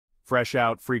Fresh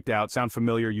out, freaked out, sound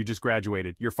familiar? You just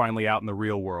graduated. You're finally out in the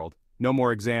real world. No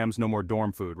more exams, no more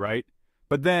dorm food, right?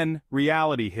 But then,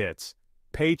 reality hits.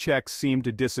 Paychecks seem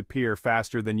to disappear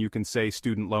faster than you can say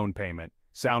student loan payment.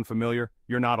 Sound familiar?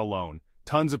 You're not alone.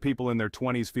 Tons of people in their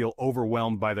 20s feel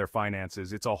overwhelmed by their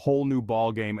finances. It's a whole new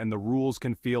ballgame and the rules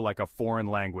can feel like a foreign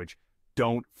language.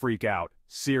 Don't freak out.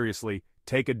 Seriously,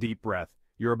 take a deep breath.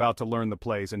 You're about to learn the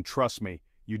plays and trust me,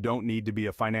 you don't need to be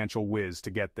a financial whiz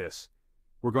to get this.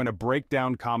 We're going to break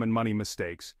down common money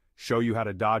mistakes, show you how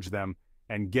to dodge them,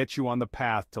 and get you on the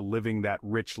path to living that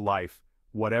rich life,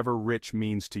 whatever rich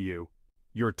means to you.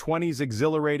 Your 20s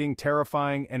exhilarating,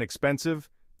 terrifying, and expensive?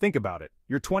 Think about it.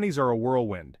 Your 20s are a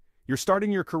whirlwind. You're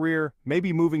starting your career,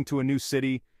 maybe moving to a new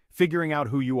city, figuring out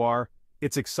who you are.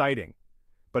 It's exciting.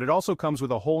 But it also comes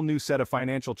with a whole new set of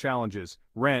financial challenges.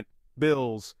 Rent,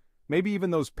 bills, maybe even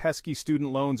those pesky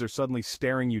student loans are suddenly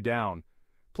staring you down.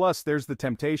 Plus, there's the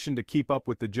temptation to keep up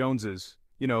with the Joneses.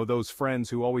 You know, those friends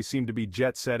who always seem to be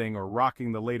jet-setting or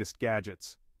rocking the latest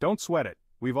gadgets. Don't sweat it.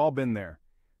 We've all been there.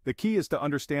 The key is to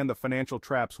understand the financial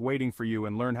traps waiting for you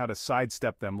and learn how to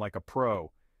sidestep them like a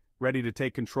pro. Ready to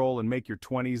take control and make your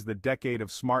 20s the decade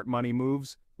of smart money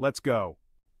moves? Let's go.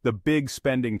 The big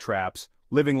spending traps,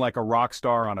 living like a rock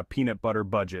star on a peanut butter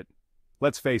budget.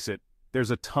 Let's face it,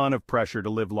 there's a ton of pressure to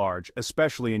live large,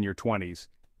 especially in your 20s.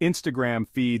 Instagram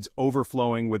feeds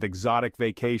overflowing with exotic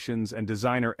vacations and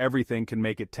designer everything can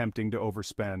make it tempting to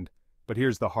overspend. But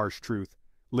here's the harsh truth.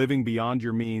 Living beyond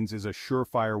your means is a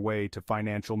surefire way to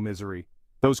financial misery.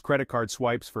 Those credit card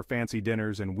swipes for fancy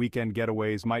dinners and weekend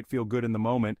getaways might feel good in the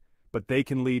moment, but they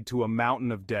can lead to a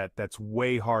mountain of debt that's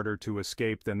way harder to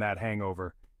escape than that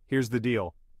hangover. Here's the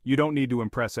deal. You don't need to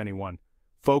impress anyone.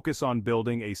 Focus on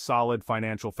building a solid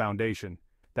financial foundation.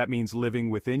 That means living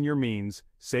within your means,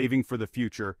 saving for the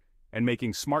future, and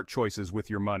making smart choices with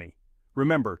your money.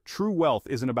 Remember, true wealth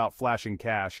isn't about flashing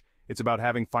cash, it's about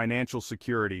having financial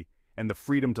security and the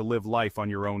freedom to live life on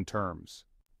your own terms.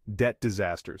 Debt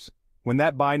disasters. When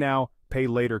that buy now, pay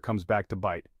later comes back to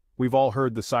bite. We've all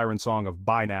heard the siren song of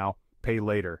buy now, pay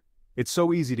later. It's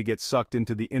so easy to get sucked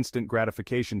into the instant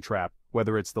gratification trap,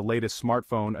 whether it's the latest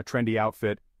smartphone, a trendy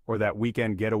outfit, or that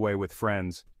weekend getaway with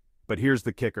friends. But here's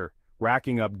the kicker.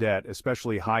 Racking up debt,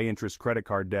 especially high-interest credit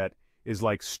card debt, is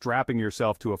like strapping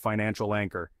yourself to a financial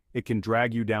anchor. It can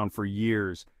drag you down for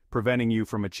years, preventing you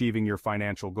from achieving your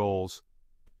financial goals.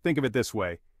 Think of it this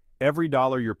way. Every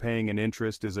dollar you're paying in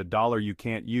interest is a dollar you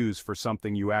can't use for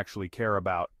something you actually care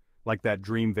about, like that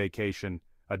dream vacation,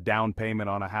 a down payment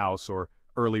on a house, or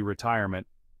early retirement.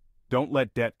 Don't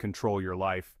let debt control your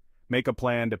life. Make a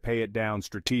plan to pay it down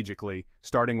strategically,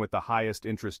 starting with the highest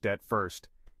interest debt first.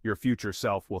 Your future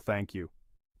self will thank you.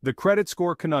 The credit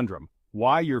score conundrum.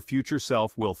 Why your future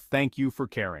self will thank you for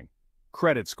caring.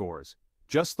 Credit scores.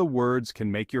 Just the words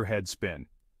can make your head spin.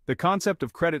 The concept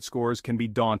of credit scores can be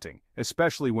daunting,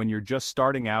 especially when you're just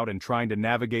starting out and trying to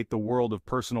navigate the world of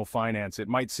personal finance. It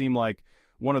might seem like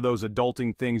one of those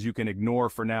adulting things you can ignore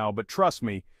for now, but trust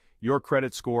me, your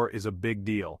credit score is a big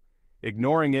deal.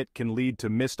 Ignoring it can lead to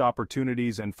missed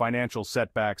opportunities and financial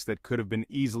setbacks that could have been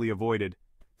easily avoided.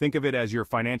 Think of it as your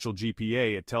financial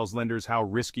GPA. It tells lenders how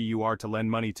risky you are to lend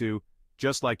money to.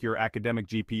 Just like your academic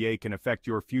GPA can affect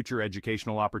your future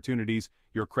educational opportunities,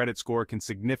 your credit score can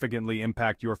significantly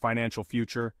impact your financial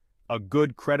future. A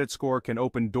good credit score can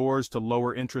open doors to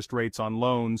lower interest rates on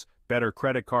loans, better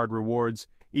credit card rewards,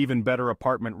 even better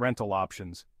apartment rental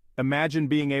options. Imagine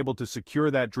being able to secure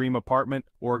that dream apartment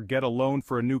or get a loan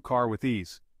for a new car with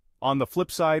ease. On the flip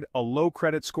side, a low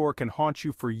credit score can haunt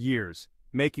you for years,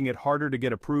 making it harder to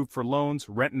get approved for loans,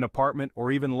 rent an apartment,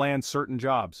 or even land certain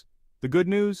jobs. The good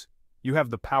news? You have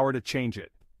the power to change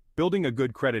it. Building a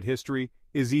good credit history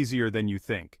is easier than you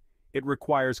think. It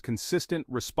requires consistent,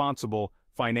 responsible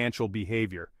financial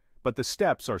behavior, but the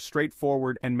steps are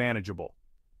straightforward and manageable.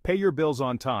 Pay your bills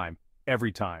on time,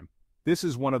 every time. This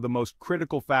is one of the most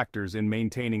critical factors in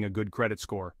maintaining a good credit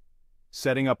score.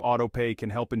 Setting up autopay can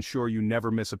help ensure you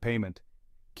never miss a payment.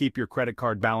 Keep your credit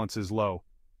card balances low.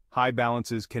 High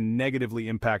balances can negatively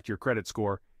impact your credit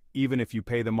score, even if you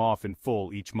pay them off in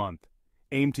full each month.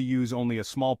 Aim to use only a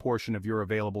small portion of your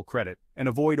available credit, and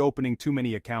avoid opening too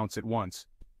many accounts at once.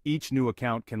 Each new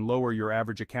account can lower your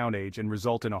average account age and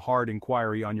result in a hard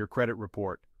inquiry on your credit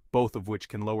report, both of which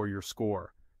can lower your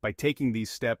score. By taking these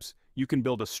steps, you can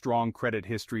build a strong credit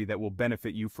history that will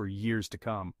benefit you for years to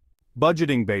come.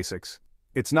 Budgeting basics.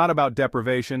 It's not about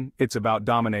deprivation, it's about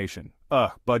domination.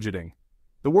 Budgeting.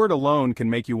 The word alone can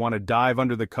make you want to dive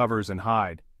under the covers and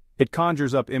hide. It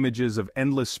conjures up images of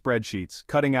endless spreadsheets,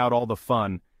 cutting out all the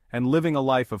fun, and living a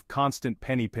life of constant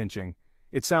penny pinching.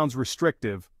 It sounds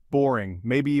restrictive, boring,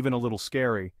 maybe even a little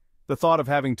scary. The thought of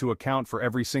having to account for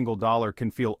every single dollar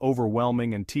can feel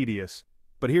overwhelming and tedious.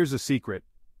 But here's a secret.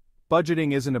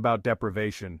 Budgeting isn't about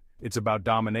deprivation, it's about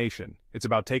domination. It's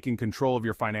about taking control of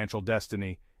your financial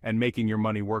destiny and making your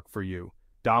money work for you.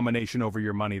 Domination over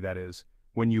your money, that is.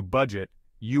 When you budget,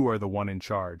 you are the one in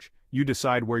charge. You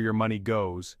decide where your money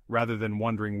goes, rather than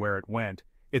wondering where it went.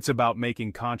 It's about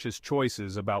making conscious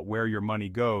choices about where your money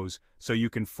goes, so you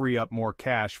can free up more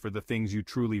cash for the things you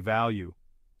truly value.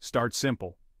 Start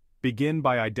simple. Begin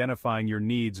by identifying your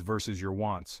needs versus your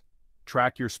wants.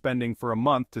 Track your spending for a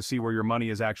month to see where your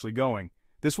money is actually going.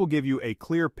 This will give you a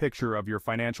clear picture of your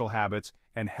financial habits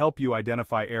and help you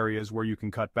identify areas where you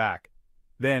can cut back.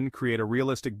 Then, create a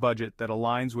realistic budget that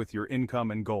aligns with your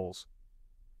income and goals.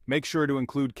 Make sure to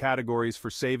include categories for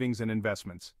savings and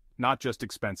investments, not just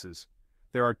expenses.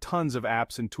 There are tons of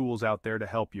apps and tools out there to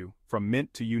help you, from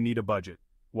Mint to You Need a Budget,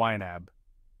 YNAB.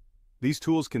 These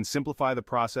tools can simplify the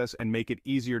process and make it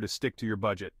easier to stick to your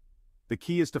budget. The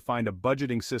key is to find a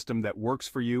budgeting system that works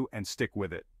for you and stick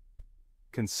with it.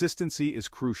 Consistency is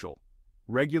crucial.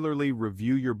 Regularly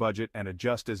review your budget and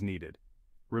adjust as needed.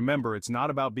 Remember, it's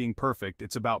not about being perfect,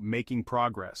 it's about making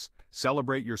progress.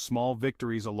 Celebrate your small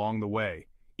victories along the way.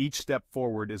 Each step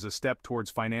forward is a step towards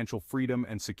financial freedom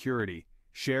and security.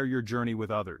 Share your journey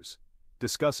with others.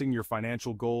 Discussing your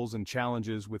financial goals and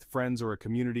challenges with friends or a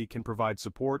community can provide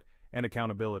support and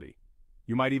accountability.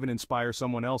 You might even inspire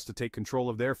someone else to take control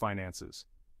of their finances.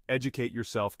 Educate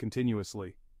yourself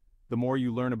continuously. The more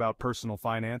you learn about personal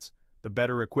finance, the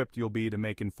better equipped you'll be to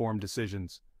make informed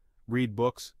decisions. Read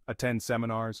books, attend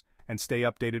seminars, and stay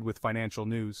updated with financial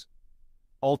news.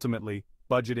 Ultimately,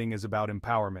 budgeting is about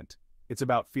empowerment. It's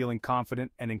about feeling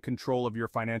confident and in control of your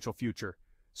financial future.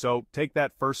 So, take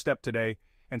that first step today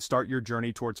and start your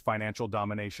journey towards financial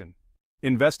domination.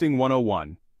 Investing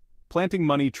 101. Planting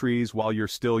money trees while you're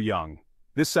still young.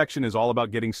 This section is all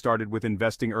about getting started with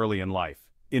investing early in life.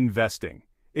 Investing.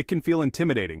 It can feel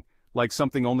intimidating, like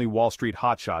something only Wall Street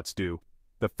hotshots do.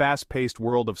 The fast-paced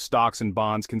world of stocks and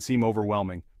bonds can seem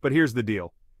overwhelming, but here's the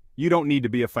deal. You don't need to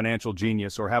be a financial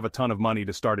genius or have a ton of money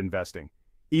to start investing.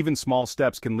 Even small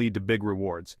steps can lead to big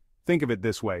rewards. Think of it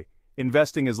this way.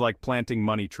 Investing is like planting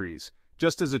money trees.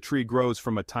 Just as a tree grows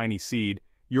from a tiny seed,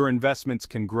 your investments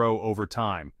can grow over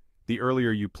time. The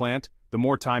earlier you plant, the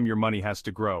more time your money has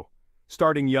to grow.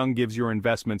 Starting young gives your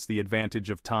investments the advantage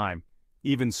of time.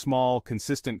 Even small,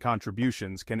 consistent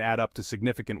contributions can add up to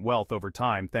significant wealth over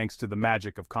time thanks to the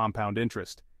magic of compound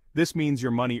interest. This means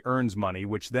your money earns money,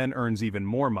 which then earns even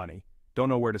more money. Don't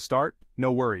know where to start?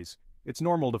 No worries. It's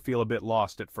normal to feel a bit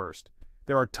lost at first.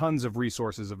 There are tons of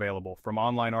resources available, from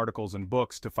online articles and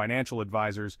books to financial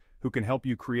advisors who can help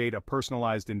you create a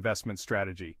personalized investment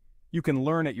strategy. You can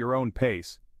learn at your own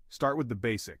pace. Start with the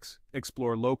basics.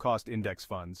 Explore low-cost index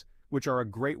funds, which are a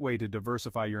great way to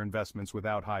diversify your investments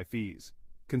without high fees.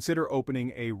 Consider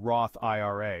opening a Roth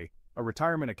IRA, a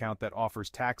retirement account that offers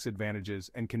tax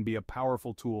advantages and can be a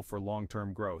powerful tool for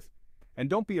long-term growth. And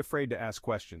don't be afraid to ask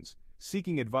questions.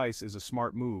 Seeking advice is a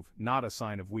smart move, not a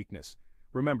sign of weakness.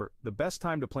 Remember, the best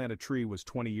time to plant a tree was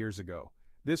 20 years ago.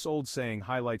 This old saying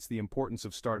highlights the importance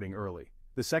of starting early.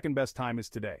 The second best time is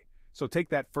today. So take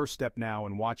that first step now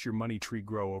and watch your money tree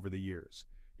grow over the years.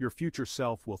 Your future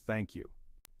self will thank you.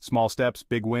 Small steps,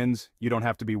 big wins. You don't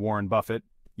have to be Warren Buffett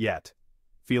yet.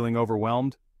 Feeling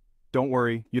overwhelmed? Don't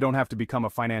worry, you don't have to become a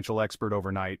financial expert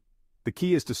overnight. The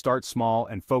key is to start small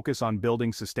and focus on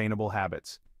building sustainable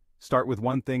habits. Start with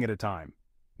one thing at a time.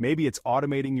 Maybe it's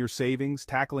automating your savings,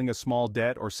 tackling a small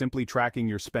debt, or simply tracking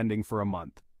your spending for a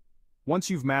month. Once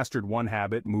you've mastered one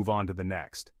habit, move on to the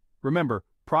next. Remember,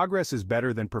 progress is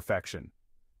better than perfection.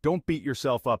 Don't beat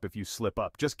yourself up if you slip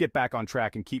up. Just get back on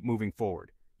track and keep moving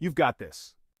forward. You've got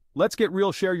this. Let's get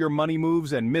real. Share your money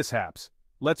moves and mishaps.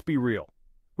 Let's be real.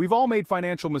 We've all made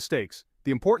financial mistakes.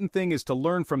 The important thing is to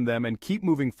learn from them and keep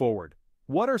moving forward.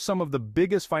 What are some of the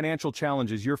biggest financial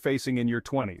challenges you're facing in your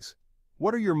 20s?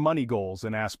 What are your money goals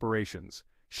and aspirations?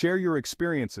 Share your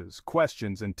experiences,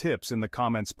 questions, and tips in the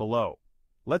comments below.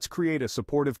 Let's create a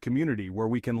supportive community where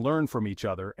we can learn from each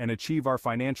other and achieve our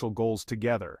financial goals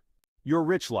together. Your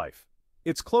rich life.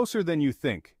 It's closer than you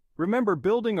think. Remember,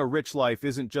 building a rich life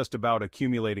isn't just about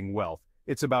accumulating wealth.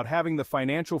 It's about having the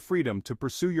financial freedom to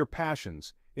pursue your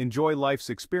passions, enjoy life's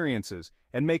experiences,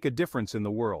 and make a difference in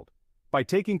the world. By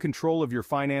taking control of your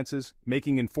finances,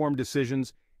 making informed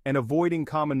decisions, and avoiding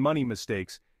common money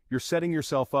mistakes, you're setting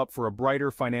yourself up for a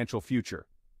brighter financial future.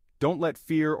 Don't let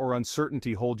fear or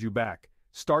uncertainty hold you back.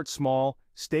 Start small,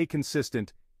 stay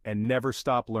consistent, and never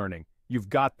stop learning. You've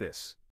got this.